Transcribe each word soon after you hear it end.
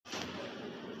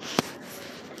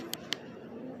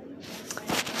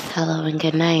Hello and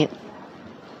good night.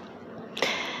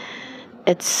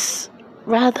 It's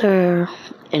rather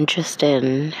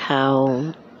interesting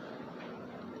how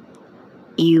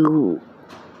you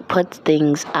put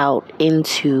things out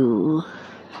into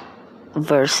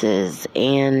verses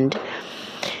and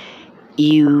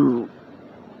you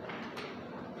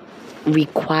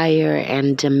require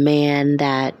and demand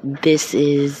that this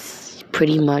is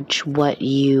pretty much what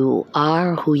you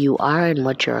are, who you are, and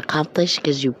what you're accomplished,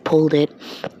 because you pulled it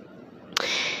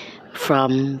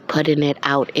from putting it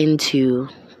out into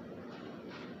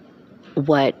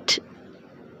what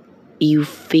you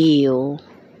feel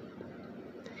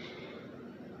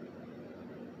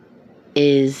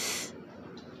is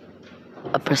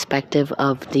a perspective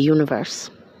of the universe.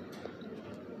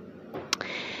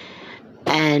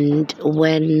 And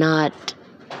when not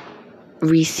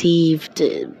received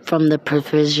from the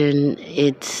provision,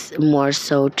 it's more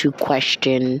so to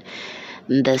question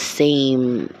the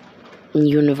same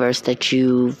universe that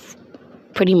you've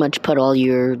pretty much put all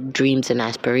your dreams and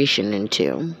aspiration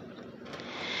into.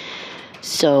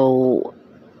 So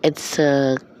it's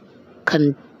a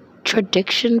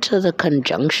contradiction to the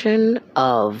conjunction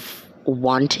of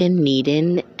wanting,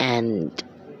 needing, and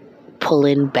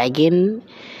pulling, begging,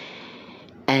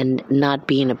 and not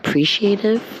being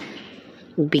appreciative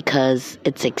because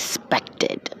it's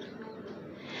expected.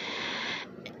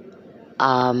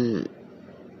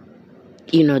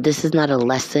 This is not a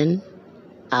lesson.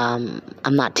 I'm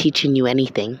not teaching you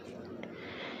anything.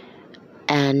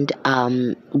 And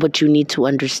what you need to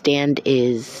understand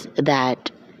is that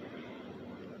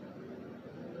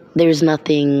there's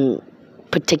nothing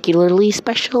particularly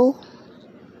special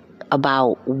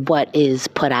about what is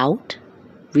put out,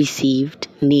 received,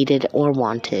 needed, or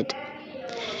wanted.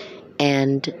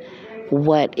 And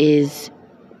what is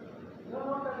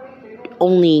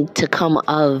only to come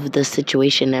of the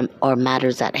situation or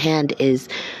matters at hand is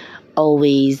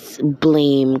always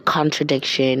blame,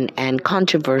 contradiction, and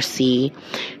controversy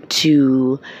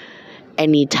to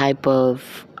any type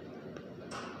of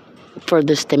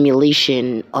further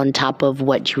stimulation on top of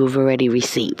what you've already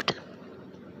received.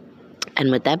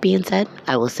 And with that being said,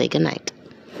 I will say goodnight.